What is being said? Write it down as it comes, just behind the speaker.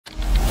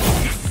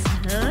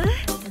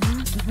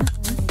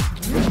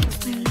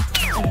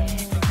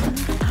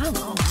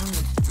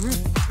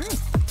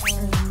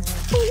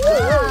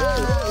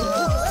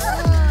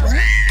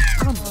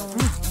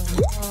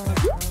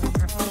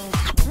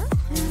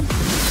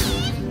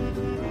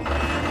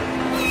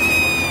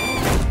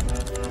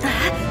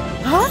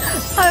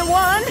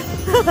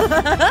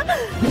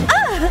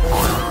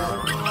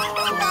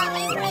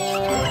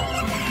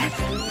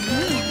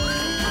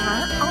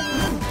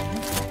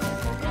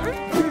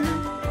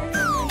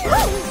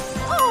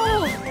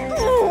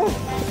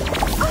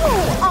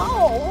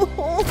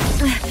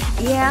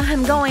Yeah,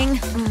 I'm going.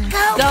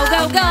 Go,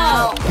 go,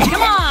 go!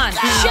 Come on!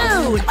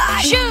 Shoot!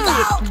 Shoot!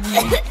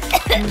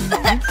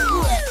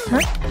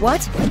 Huh?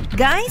 What?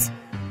 Guys?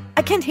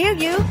 I can't hear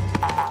you.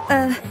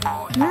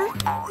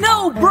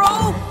 No,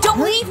 bro! Don't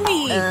leave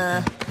me!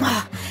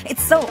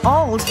 It's so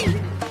old.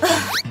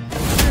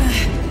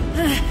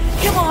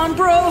 Come on,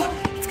 bro!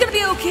 It's gonna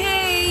be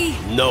okay!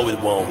 No, it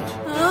won't.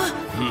 Huh?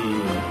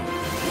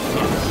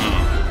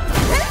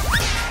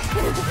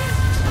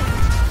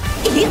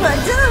 You are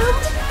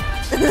doomed.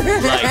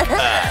 Like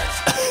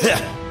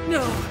that.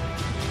 No!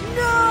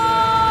 No!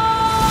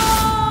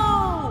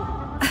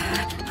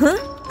 Huh?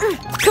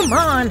 Come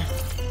on.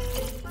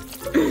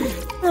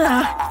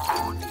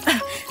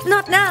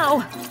 Not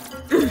now.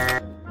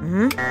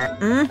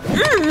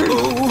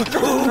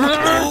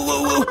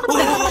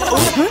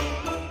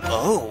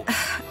 Oh.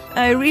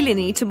 I really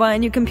need to buy a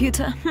new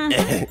computer.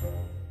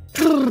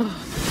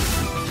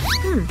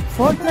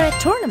 Fortnite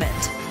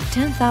tournament.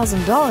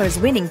 $10,000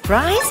 winning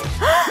prize?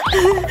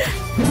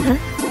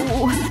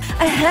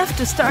 I have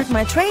to start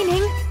my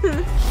training.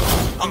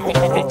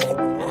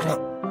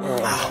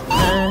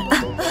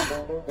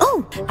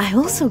 Oh, I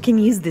also can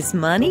use this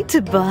money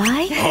to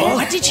buy.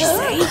 What did you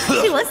say?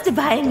 She wants to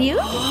buy a new.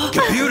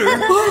 Computer,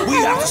 we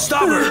have to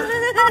stop her.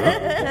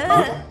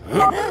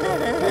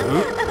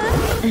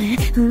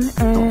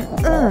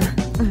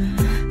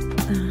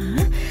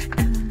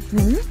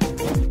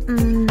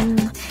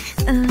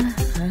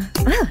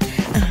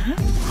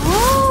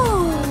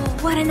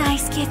 What a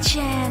nice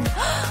kitchen!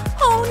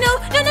 Oh no!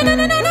 No! No! No!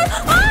 No! No! No!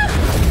 Ah!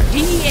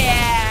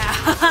 Yeah!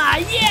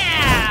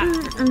 Yeah!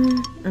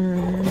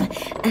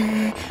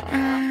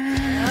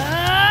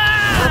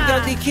 I've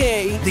got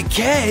decay.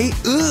 Decay?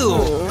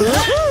 Ooh.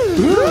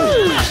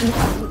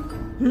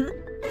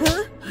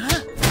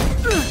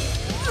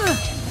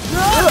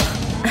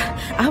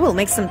 I will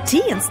make some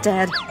tea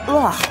instead.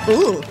 Ugh,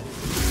 ooh.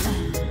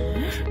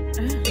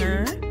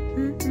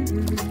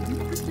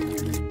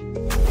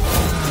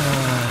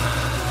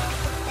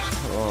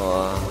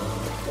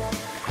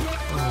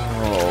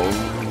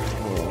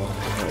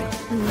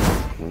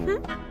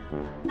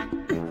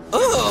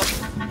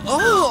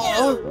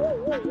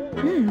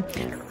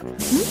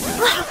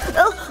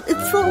 Oh,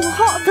 it's so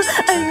hot.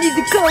 I need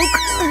a Coke.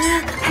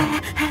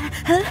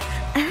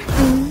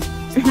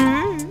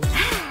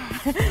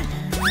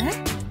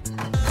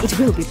 It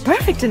will be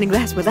perfect in a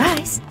glass with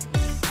ice.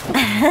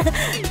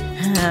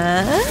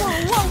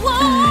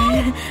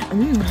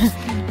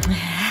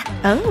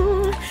 Whoa!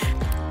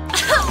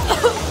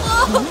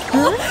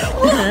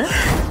 Whoa!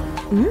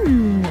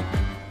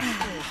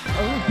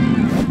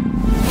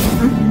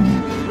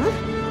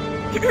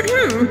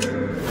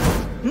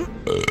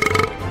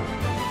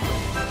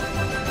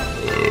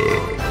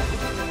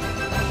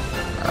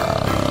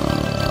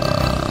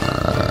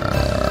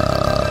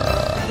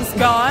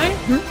 Guy,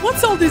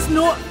 what's all this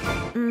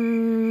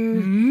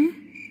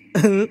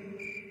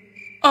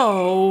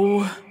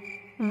Oh,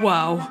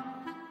 wow.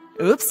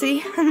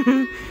 Oopsie.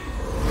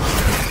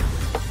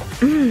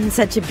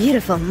 Such a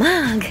beautiful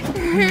mug.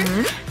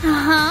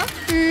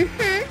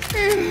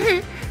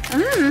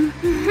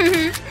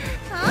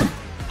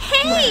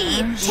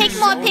 Hey, take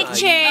more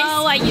pictures.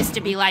 Oh, I used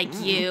to be like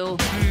you.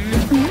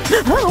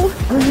 Oh,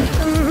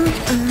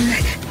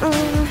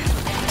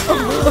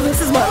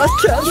 this is my last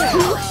chance.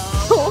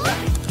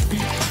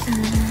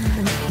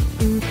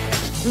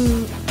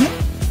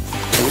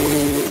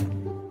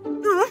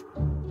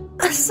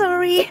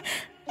 Sorry.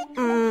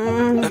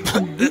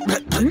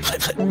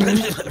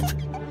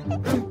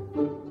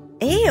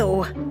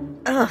 Ew.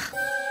 Ugh.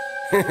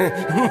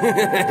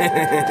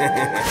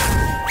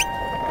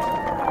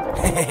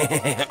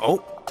 Oh.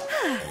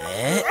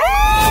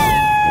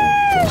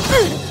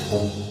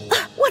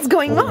 What's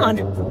going on?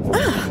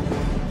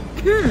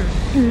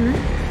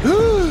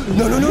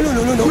 No, no, no, no,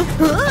 no, no, no.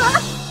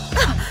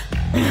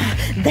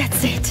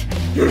 That's it.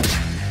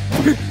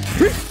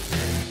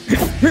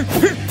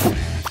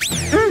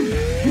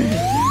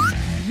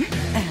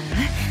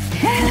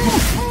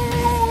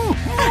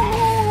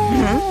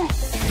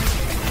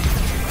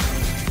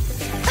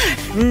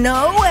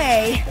 No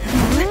way.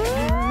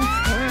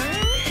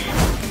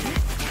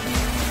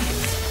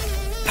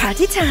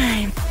 Party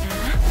time.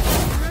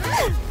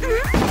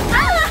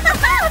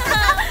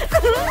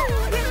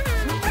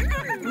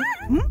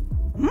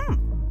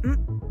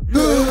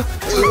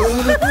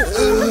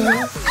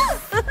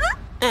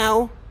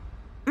 Ow.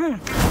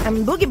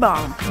 I'm Boogie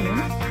Bomb.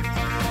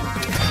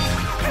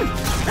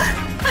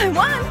 I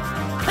won.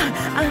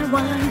 I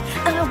won.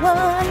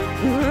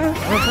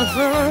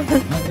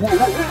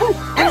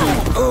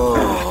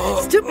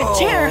 Stupid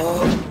chair.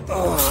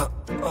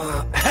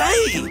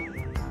 Hey!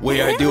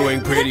 We are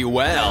doing pretty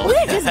well.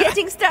 We're just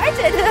getting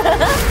started.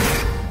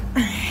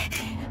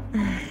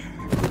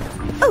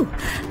 Oh.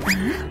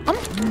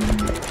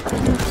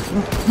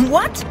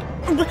 What?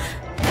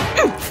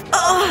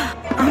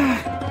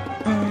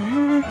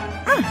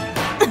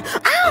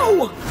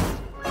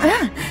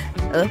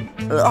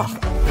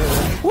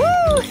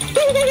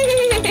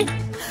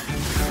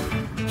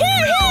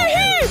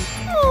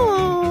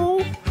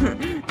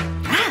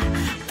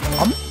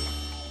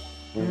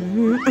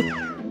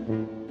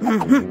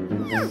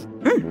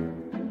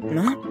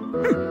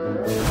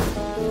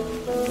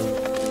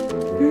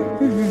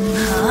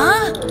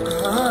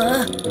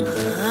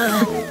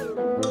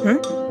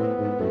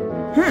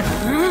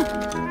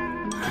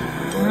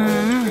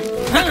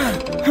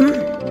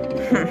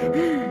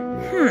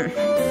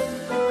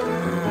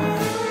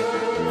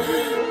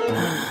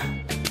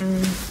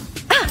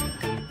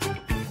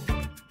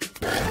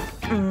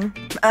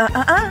 Oh.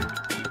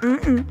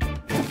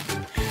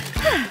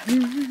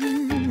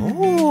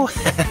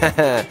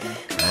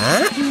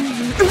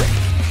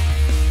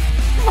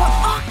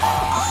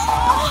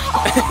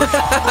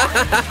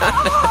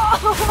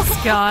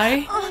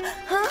 Sky,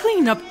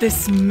 clean up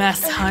this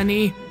mess,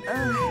 honey.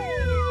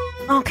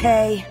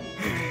 Okay.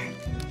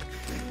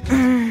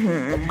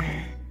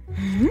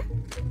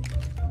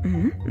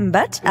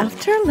 But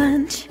after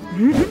lunch.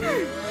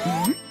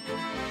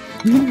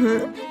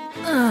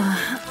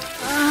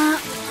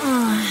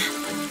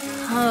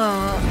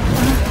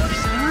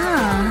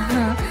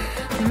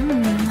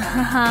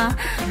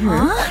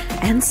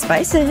 And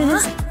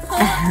spices.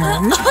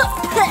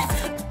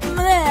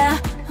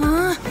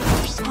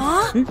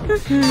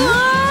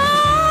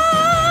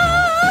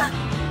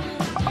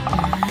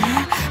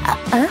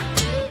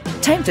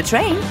 Time to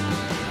train.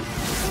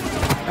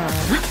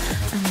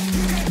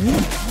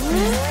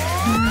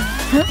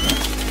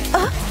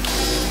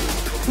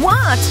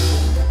 What?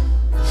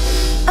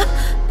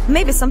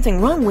 Maybe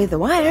something wrong with the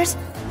wires.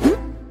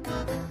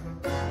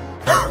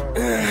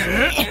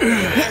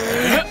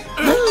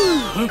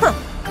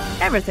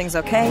 Everything's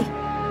okay.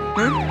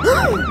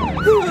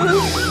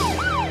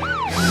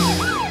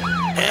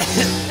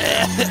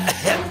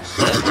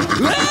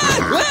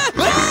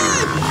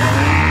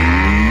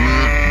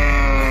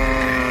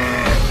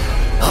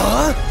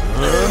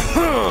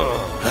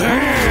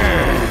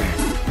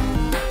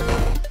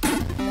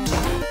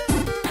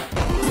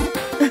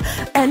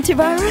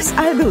 Antivirus,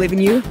 I believe in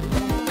you.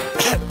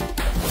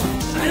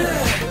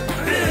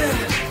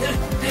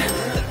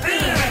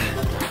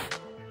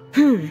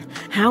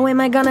 How am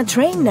I gonna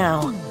train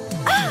now?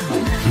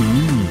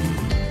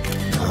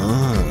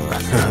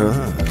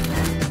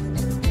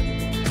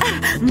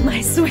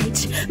 My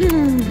switch.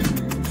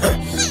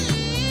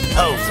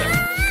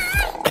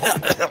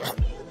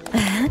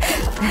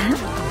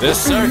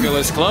 This circle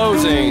is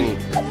closing.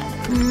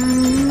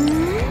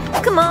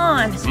 Come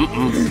on.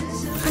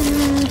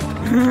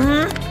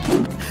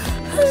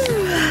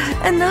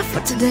 Enough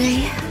for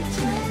today.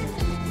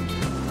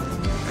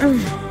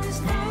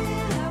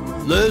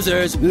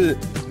 Losers.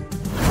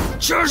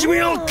 Charge me,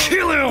 I'll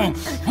kill him.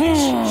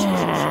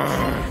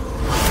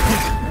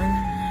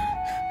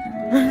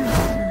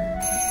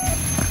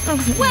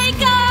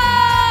 Wake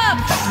up!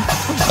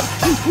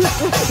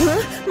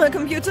 My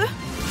computer?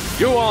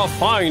 You are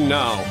fine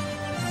now.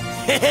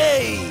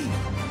 Hey!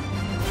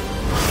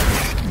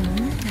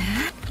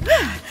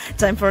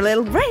 Time for a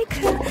little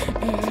break.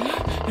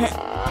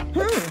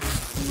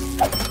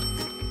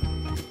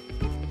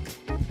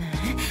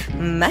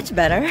 Much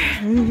better.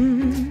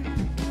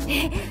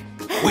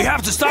 We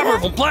have to stop her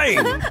from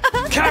playing.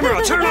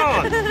 Camera, turn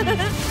on.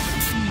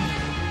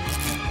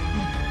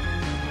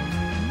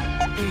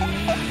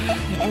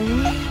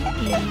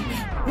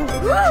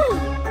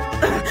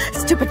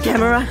 Stupid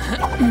camera.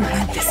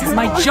 This is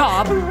my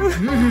job.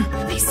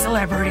 These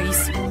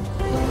celebrities.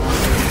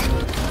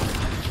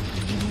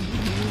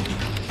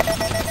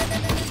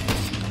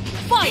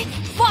 Fight!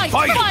 Fight!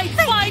 Fight! Fight!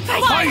 Fight!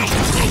 Fight!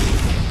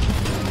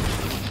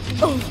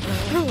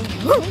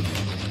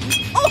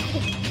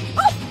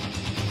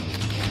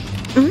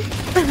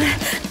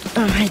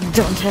 I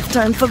don't have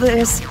time for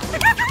this.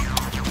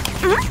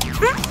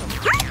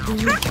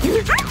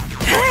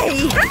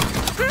 Hey!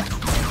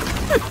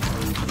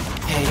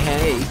 Hey,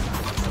 hey.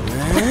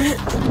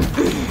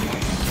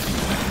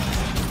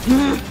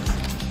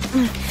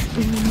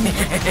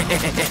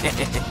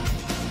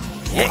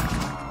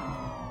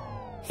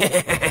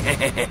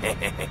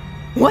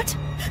 What?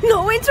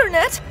 No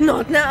internet?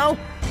 Not now.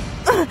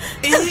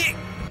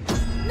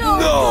 No!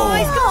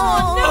 Guys, come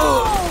on!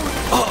 No!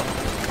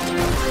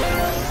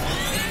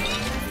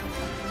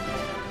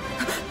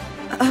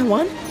 I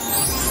won.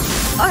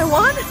 I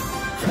won.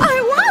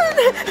 I won.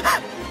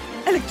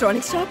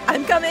 Electronics shop,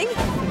 I'm coming.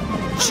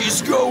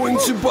 She's going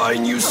to buy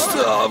new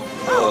stuff.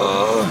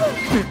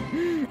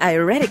 Are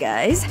you ready,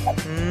 guys? What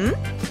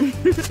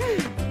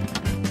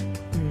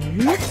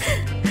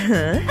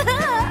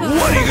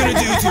are you gonna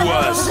do to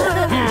us?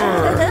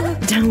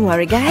 Don't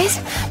worry, guys.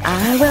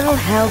 I will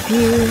help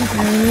you.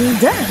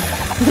 Done.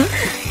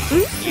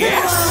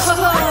 Yes.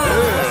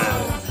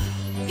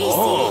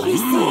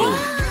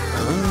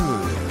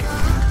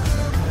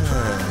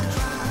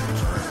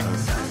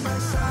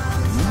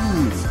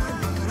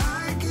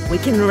 We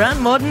can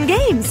run modern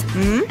games.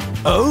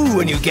 Oh,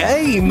 a new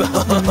game.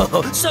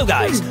 So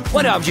guys,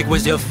 what object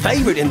was your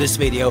favorite in this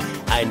video?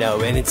 I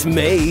know, and it's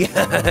me.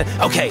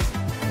 Okay,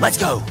 let's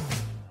go.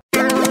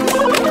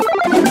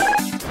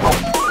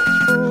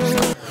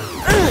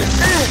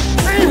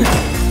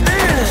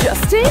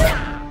 Justin?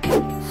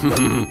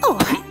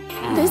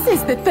 This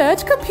is the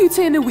third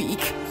computer in a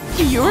week.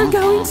 You're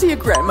going to your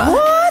grandma.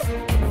 What?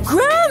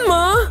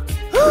 Grandma?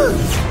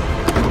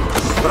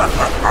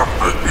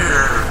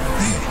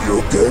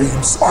 Video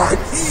games are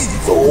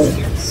evil.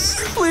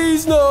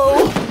 Please,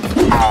 no.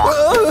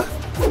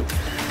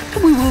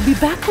 We will be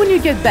back when you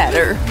get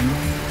better.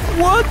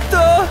 What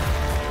the?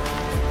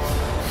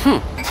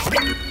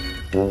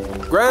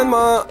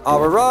 Grandma,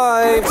 I've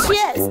arrived.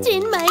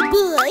 Justin, my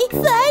boy,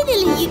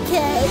 finally you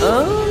came.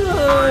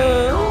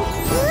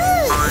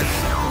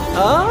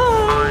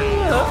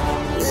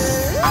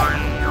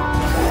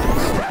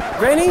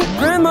 Granny,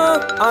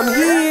 Grandma, I'm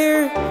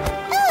here.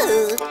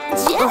 Oh,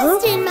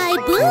 Justin, my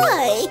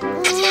boy.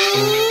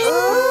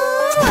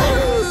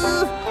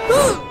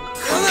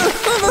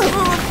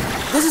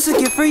 This is a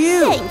gift for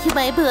you. Thank you,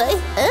 my boy.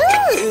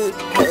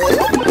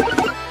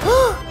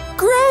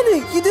 Granny,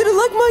 you didn't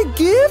like my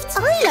gift?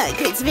 I like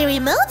it very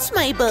much,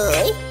 my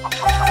boy.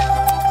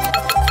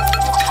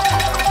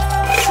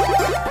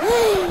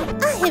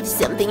 I have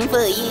something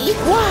for you.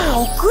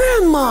 Wow,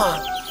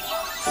 Grandma!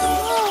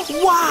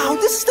 Wow,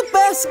 this is the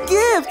best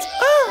gift!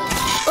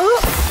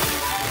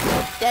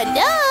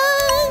 Ta-da!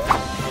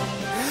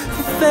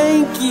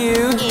 Thank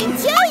you.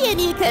 Enjoy your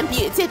new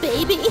computer,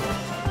 baby.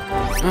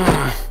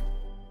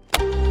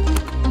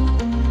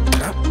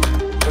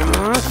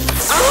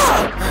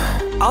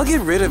 I'll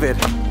get rid of it.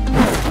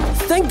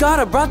 Thank God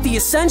I brought the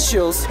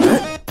essentials.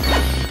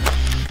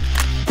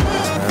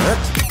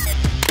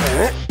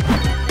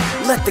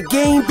 Let the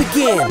game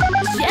begin.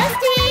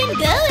 Justin,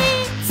 go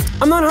it.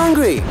 I'm not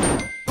hungry.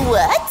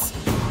 What?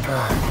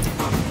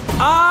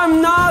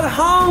 I'm not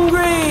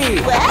hungry.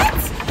 What?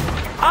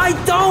 I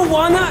don't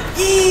wanna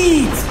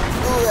eat.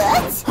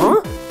 What?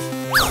 Huh?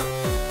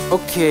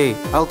 Okay,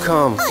 I'll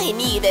come. I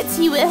knew that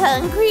you were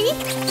hungry.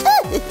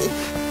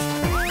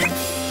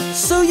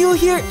 So you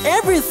hear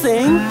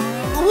everything?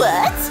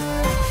 What?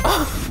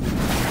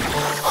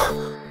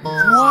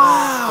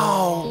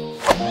 Wow!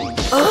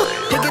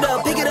 Pick it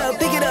up, pick it up,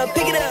 pick it up,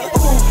 pick it up.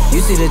 You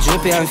see the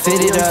drippy, I'm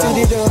fitted up. Hop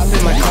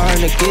in my car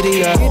and the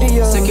giddy up.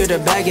 Secure the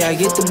bag, yeah, I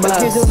get the bus.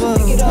 Pick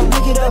it up,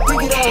 pick it up,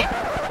 pick it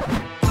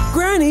up.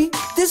 Granny,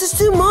 this is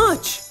too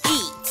much.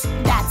 Eat.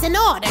 That's an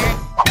order.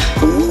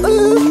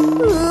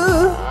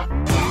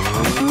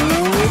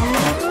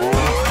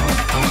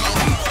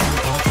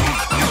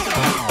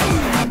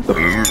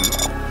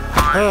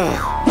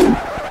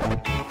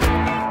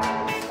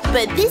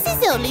 But this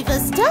is only for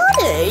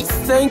starters.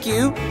 Thank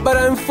you, but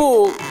I'm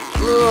full.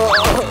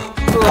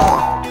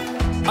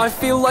 I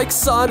feel like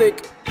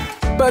Sonic,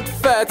 but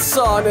fat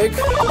Sonic.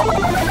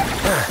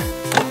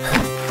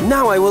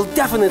 Now I will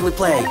definitely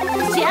play.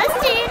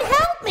 Justin,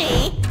 help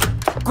me.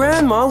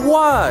 Grandma,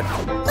 what?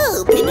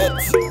 Open it.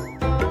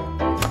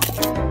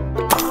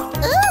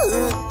 Oh,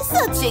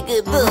 such a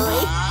good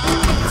boy.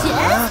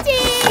 Justin!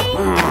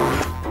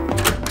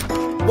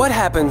 What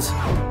happens?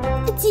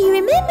 Do you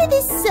remember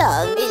this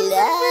song?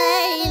 La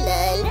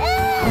la la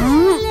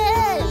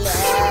la la.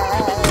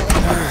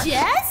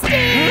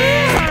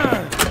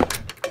 Justin!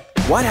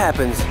 What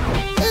happens?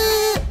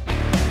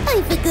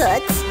 I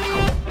forgot.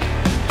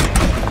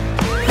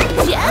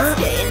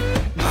 Justin!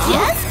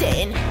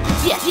 Justin!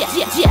 Justin!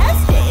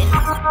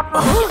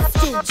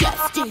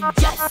 Justin!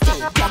 Justin!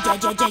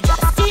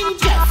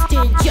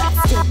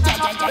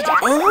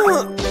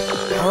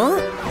 Huh?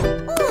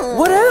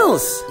 What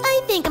else?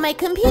 I think my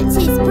computer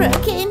is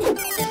broken.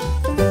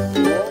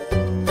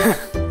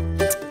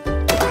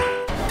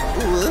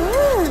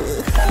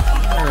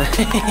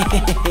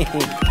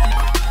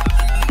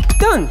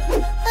 Done!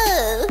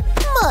 Oh,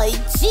 my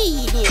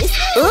genius!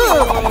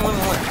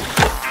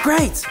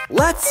 Great!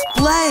 Let's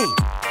play!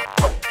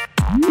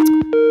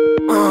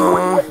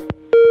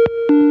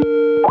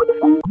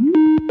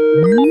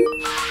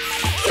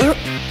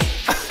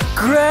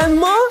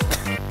 Grandma?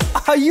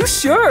 Are you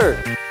sure?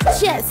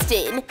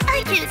 Justin,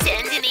 I can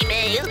send an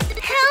email.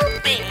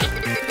 Help me!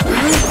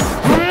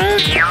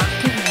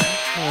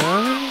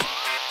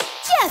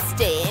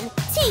 Justin,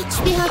 teach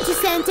me how to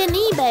send an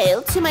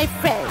email to my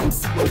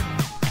friends.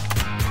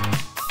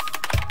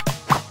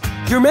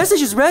 Your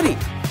message is ready.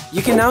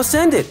 You can now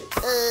send it.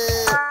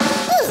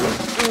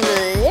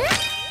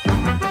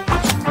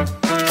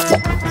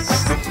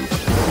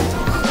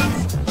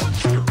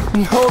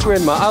 No,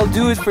 Grandma, I'll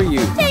do it for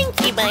you.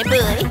 Thank you, my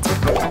boy.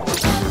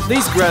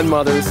 These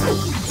grandmothers.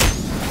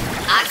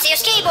 Onto your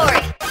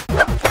skateboard.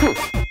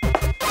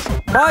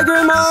 Bye,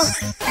 Grandma.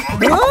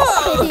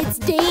 But it's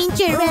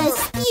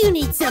dangerous. You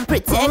need some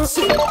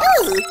protection.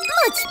 Oh,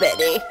 much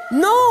better.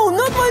 No,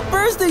 not my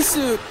birthday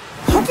suit.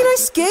 How can I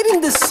skate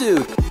in this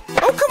suit?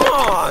 Oh, come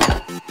on.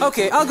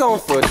 Okay, I'll go on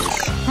foot.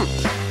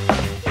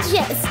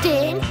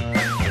 Justin.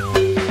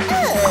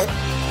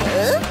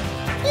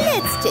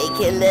 Let's take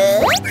a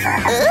look.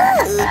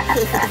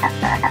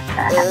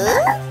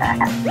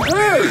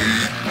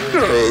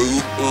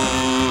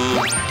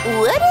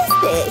 What is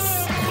this?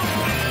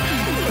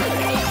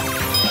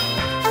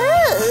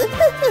 Oh,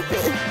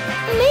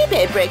 maybe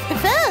I broke the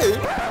phone.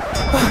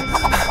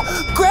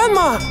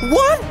 Grandma,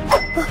 what?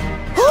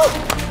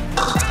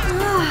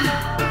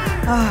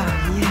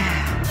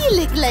 You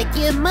look like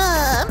your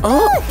mom.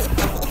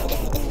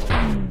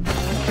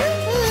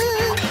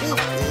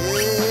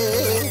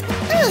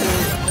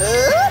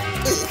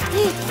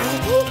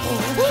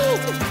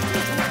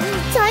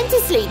 Time to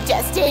sleep,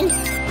 Justin.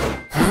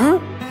 Huh?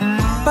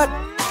 But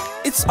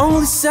it's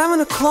only 7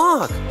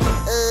 o'clock.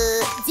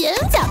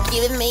 Don't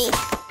argue with me.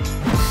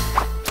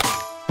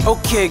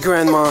 Okay,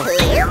 Grandma.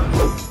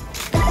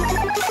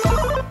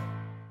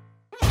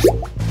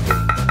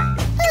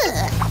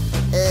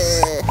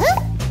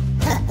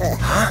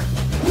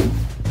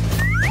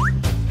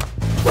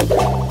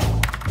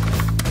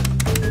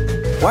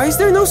 Why is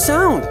there no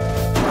sound?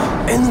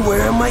 And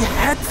where are my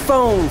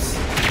headphones?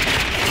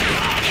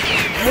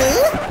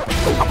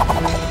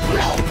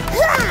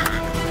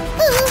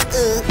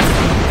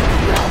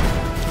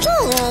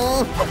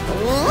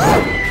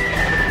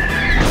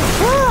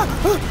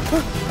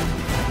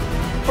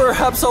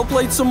 Perhaps I'll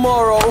play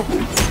tomorrow.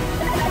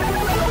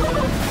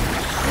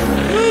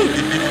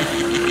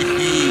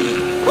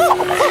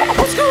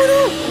 What's going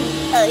on?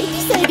 I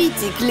decided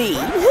to clean.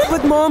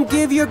 But Mom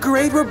gave you a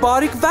great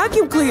robotic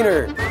vacuum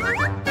cleaner.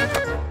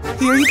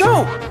 Here you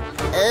go.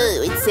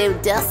 Oh, it's so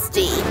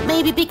dusty.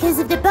 Maybe because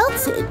of the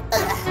button.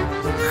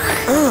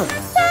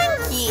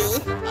 Thank you.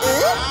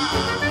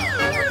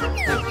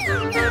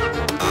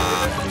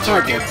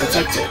 Target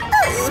detected.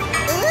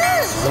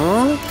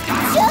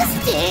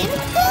 Justin.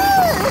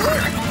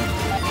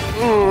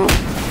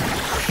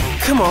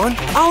 Come on,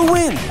 I'll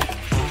win.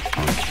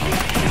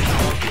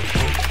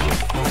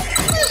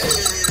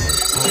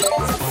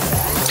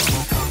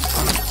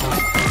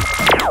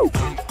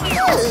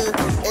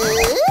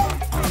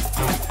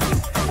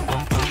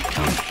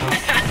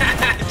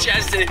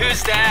 Justin,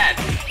 who's that?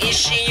 Is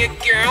she your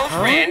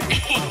girlfriend?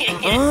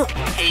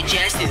 Hey,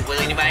 Justin,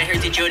 will you invite her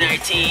to join our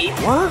team?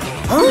 What?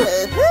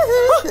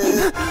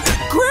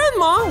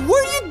 Grandma,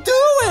 what are you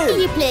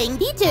doing? You're playing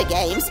video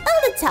games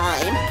all the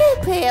time. Go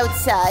play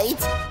outside.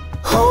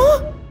 Huh?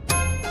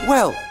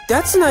 Well,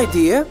 that's an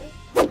idea.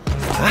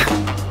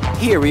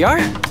 Here we are.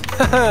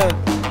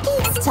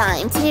 It's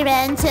time to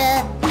rent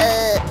a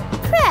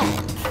prank.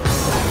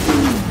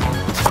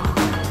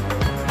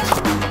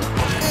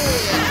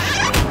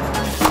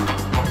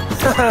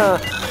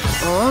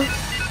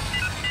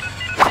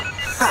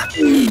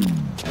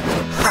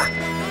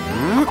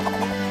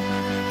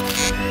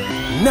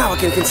 Now I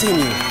can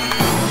continue.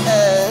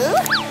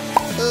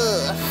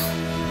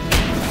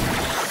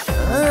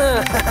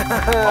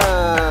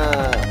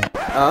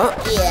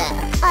 Yeah,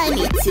 I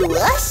need to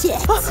wash it.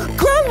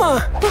 Grandma,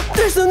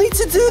 there's no need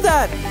to do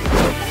that.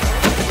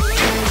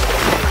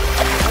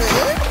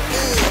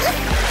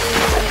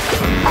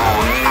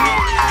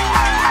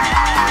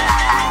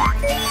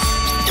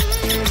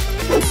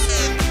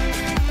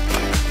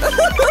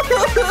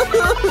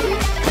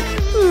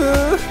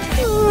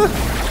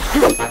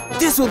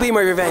 This will be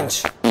my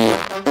revenge.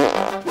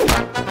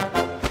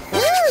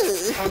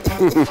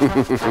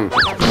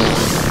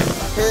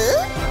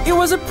 It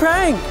was a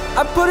prank.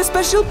 I put a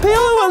special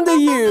pillow under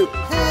you.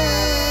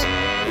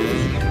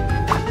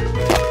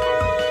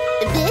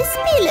 This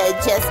pillow,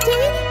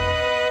 Justin?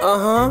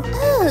 Uh-huh.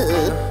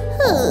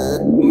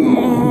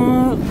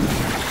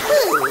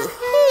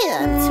 Here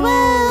I'm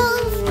 12.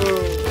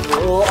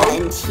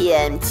 And here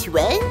I'm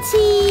 20.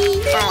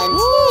 And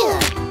here.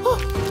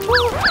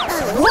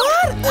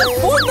 What? A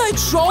Fortnite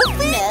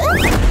trophy? No.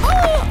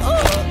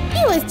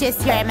 It was just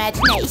your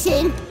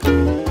imagination.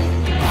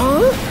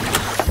 Huh?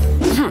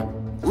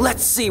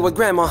 Let's see what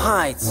Grandma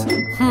hides. Okay,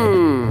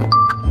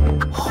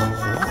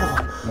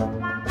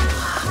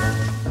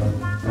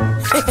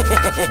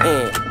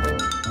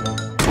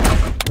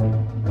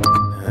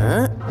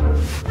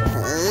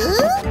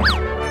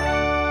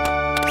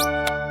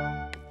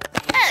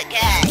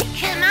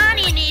 come on,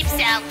 you noobs,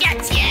 I'll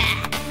get ya.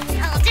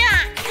 Hold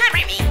on,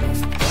 cover me.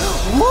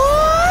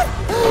 What?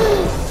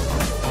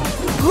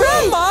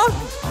 Grandma?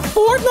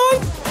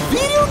 Fortnite?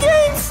 Video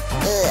games?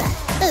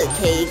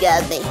 Okay, you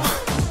got me.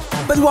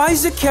 But why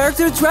is the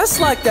character dressed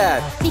like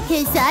that?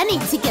 Because I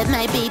need to get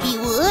my baby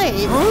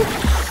warm.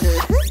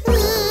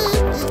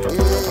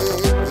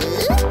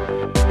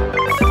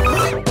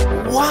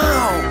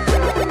 Wow!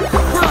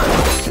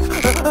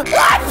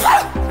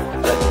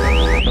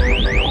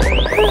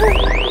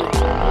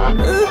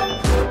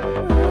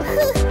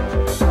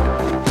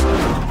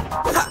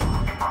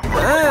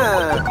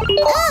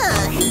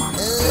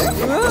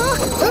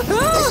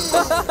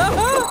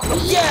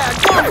 Yeah,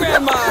 go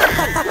Grandma!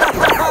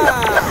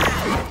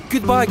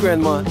 Goodbye,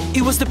 Grandma.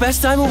 It was the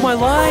best time of my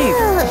life.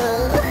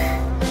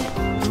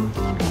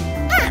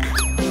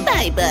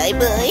 Bye-bye,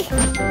 boy.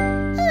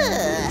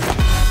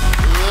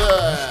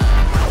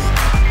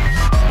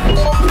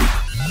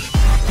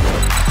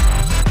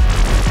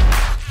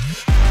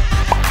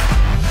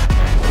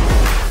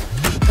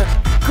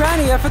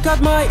 Granny, I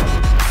forgot my...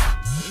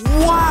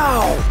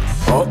 Wow!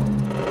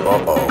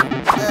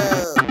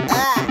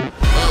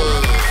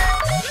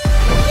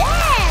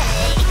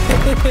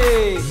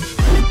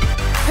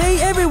 Hey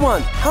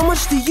everyone, how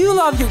much do you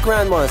love your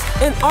grandmas?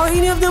 And are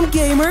any of them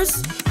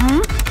gamers?